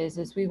really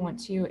is we want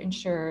to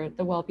ensure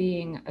the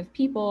well-being of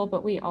people,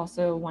 but we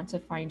also want to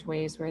find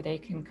ways where they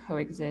can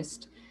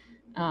coexist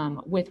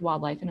with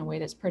wildlife in a way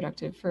that's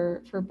productive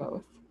for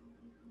both.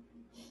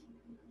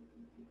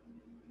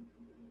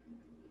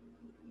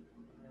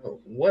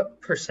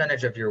 What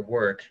percentage of your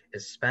work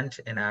is spent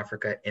in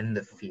Africa in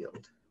the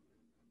field?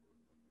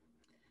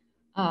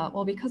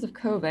 Well, because of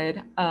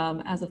COVID,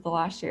 as of the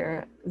last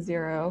year,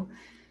 0.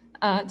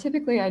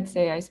 Typically, I'd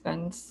say I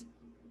spend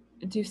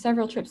do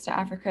several trips to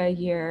Africa a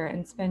year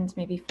and spend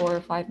maybe 4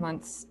 or 5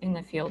 months in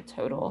the field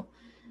total.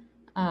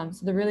 So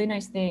the really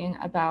nice thing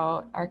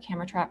about our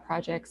camera trap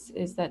projects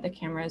is that the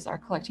cameras are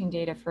collecting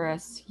data for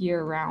us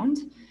year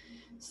round.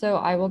 So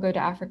I will go to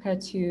Africa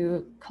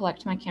to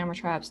collect my camera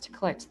traps, to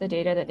collect the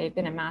data that they've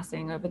been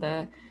amassing over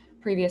the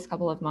previous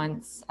couple of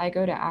months. I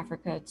go to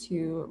Africa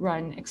to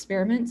run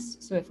experiments.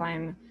 So if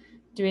I'm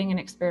doing an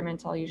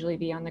experiment, I'll usually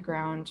be on the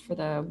ground for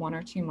the 1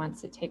 or 2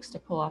 months it takes to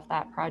pull off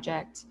that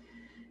project.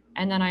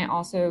 And then I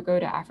also go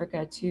to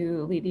Africa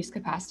to lead these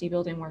capacity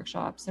building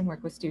workshops and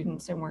work with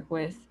students and work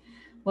with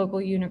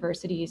local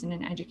universities in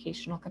an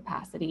educational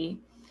capacity.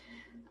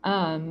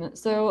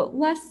 So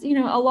less,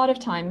 a lot of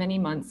time, many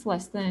months,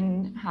 less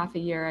than half a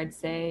year, I'd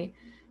say.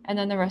 And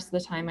then the rest of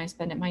the time I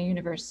spend at my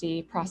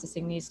university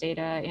processing these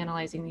data,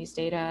 analyzing these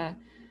data,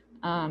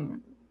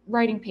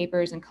 writing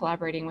papers and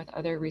collaborating with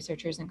other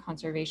researchers and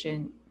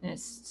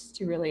conservationists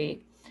to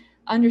really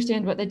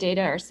understand what the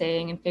data are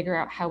saying and figure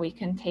out how we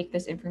can take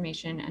this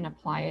information and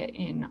apply it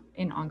in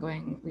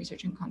ongoing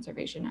research and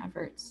conservation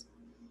efforts.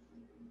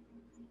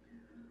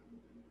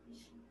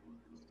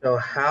 So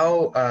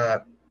how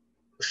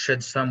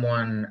should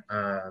someone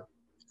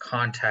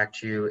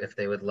contact you if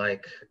they would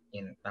like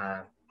you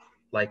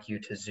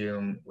to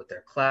Zoom with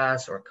their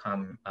class, or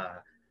come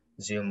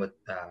Zoom with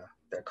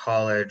their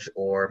college,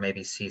 or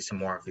maybe see some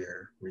more of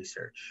your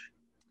research?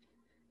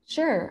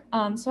 Sure.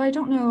 So I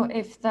don't know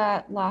if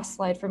that last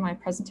slide for my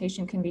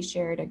presentation can be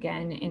shared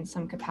again in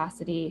some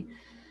capacity,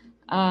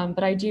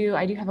 but I do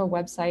have a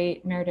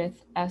website,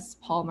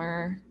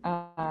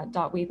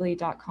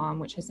 meredithspalmer.weebly.com,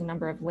 which has a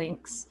number of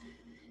links.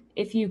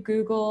 If you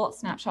Google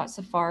Snapshot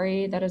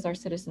Safari, that is our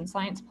citizen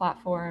science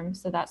platform.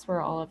 So that's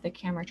where all of the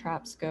camera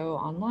traps go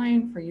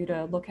online for you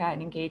to look at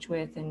and engage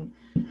with and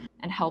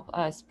help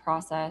us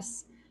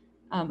process.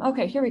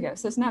 Okay, here we go.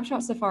 So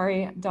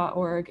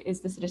snapshotsafari.org is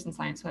the citizen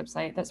science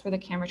website. That's where the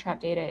camera trap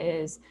data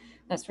is.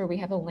 That's where we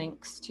have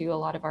links to a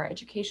lot of our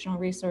educational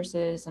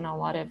resources and a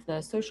lot of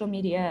the social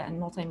media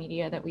and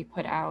multimedia that we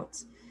put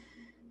out.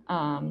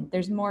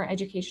 There's more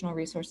educational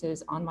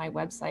resources on my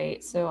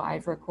website. So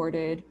I've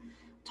recorded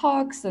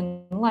talks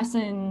and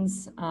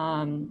lessons,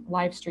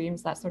 live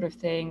streams, that sort of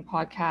thing,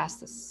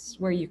 podcasts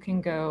where you can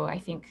go. I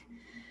think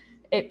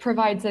it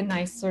provides a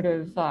nice sort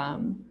of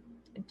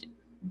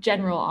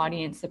general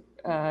audience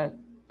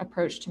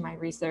approach to my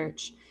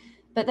research.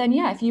 But then,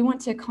 yeah, if you want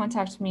to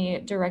contact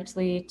me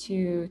directly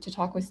to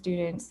talk with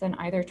students, then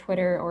either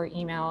Twitter or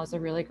email is a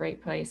really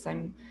great place.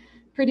 I'm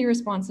pretty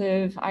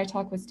responsive. I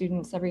talk with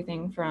students,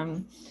 everything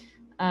from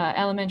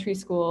elementary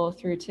school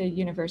through to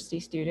university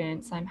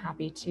students. I'm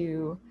happy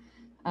to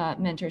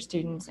mentor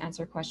students,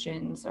 answer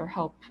questions, or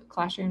help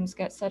classrooms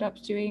get set up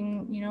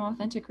doing,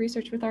 authentic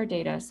research with our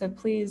data. So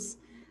please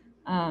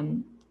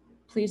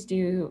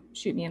do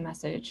shoot me a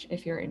message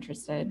if you're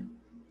interested.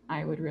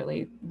 I would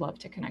really love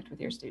to connect with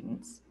your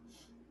students.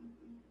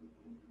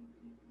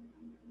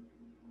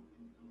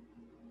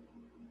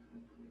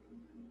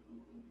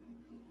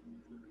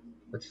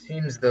 It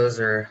seems those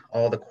are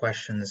all the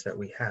questions that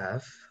we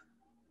have.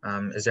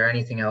 Is there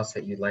anything else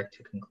that you'd like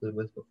to conclude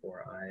with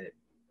before I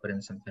put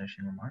in some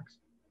finishing remarks?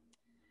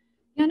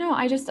 Yeah, no,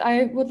 I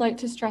would like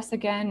to stress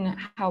again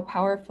how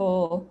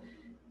powerful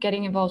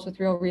getting involved with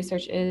real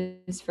research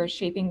is for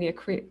shaping the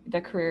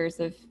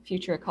careers of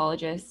future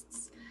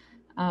ecologists.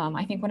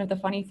 I think one of the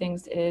funny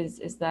things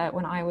is that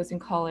when I was in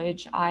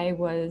college, I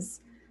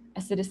was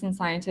a citizen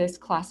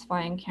scientist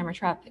classifying camera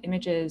trap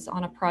images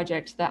on a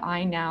project that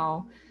I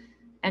now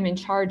am in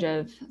charge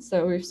of.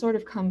 So we've sort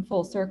of come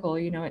full circle.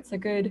 It's a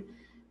good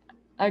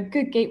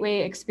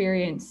gateway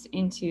experience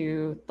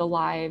into the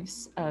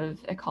lives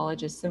of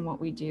ecologists and what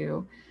we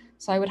do.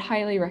 So I would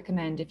highly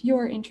recommend, if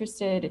you're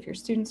interested, if your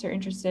students are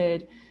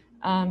interested,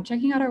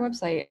 checking out our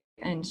website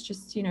and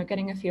just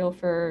getting a feel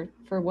for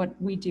what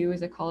we do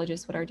as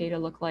ecologists, what our data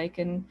look like.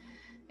 And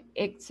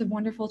it's a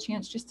wonderful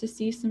chance just to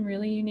see some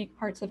really unique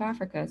parts of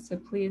Africa. So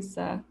please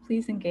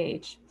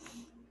engage.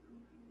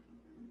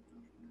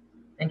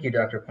 Thank you,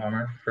 Dr.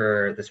 Palmer,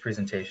 for this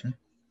presentation.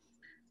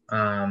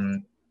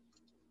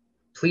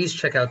 Please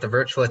check out the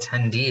virtual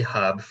attendee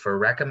hub for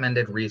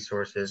recommended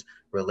resources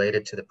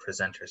related to the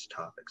presenter's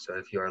topic. So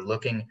if you are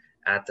looking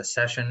at the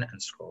session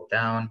and scroll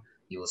down,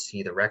 you will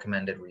see the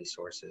recommended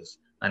resources.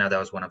 I know that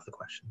was one of the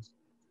questions.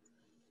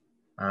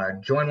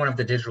 Join one of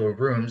the digital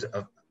rooms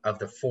of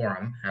the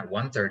forum at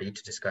 1:30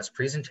 to discuss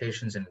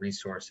presentations and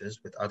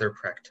resources with other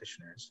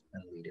practitioners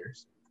and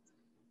leaders.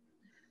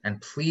 And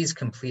please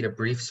complete a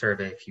brief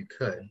survey if you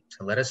could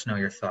to let us know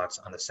your thoughts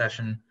on the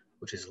session,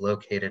 which is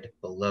located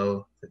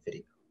below the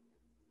video.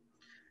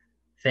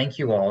 Thank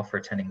you all for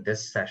attending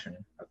this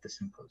session of the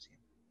symposium.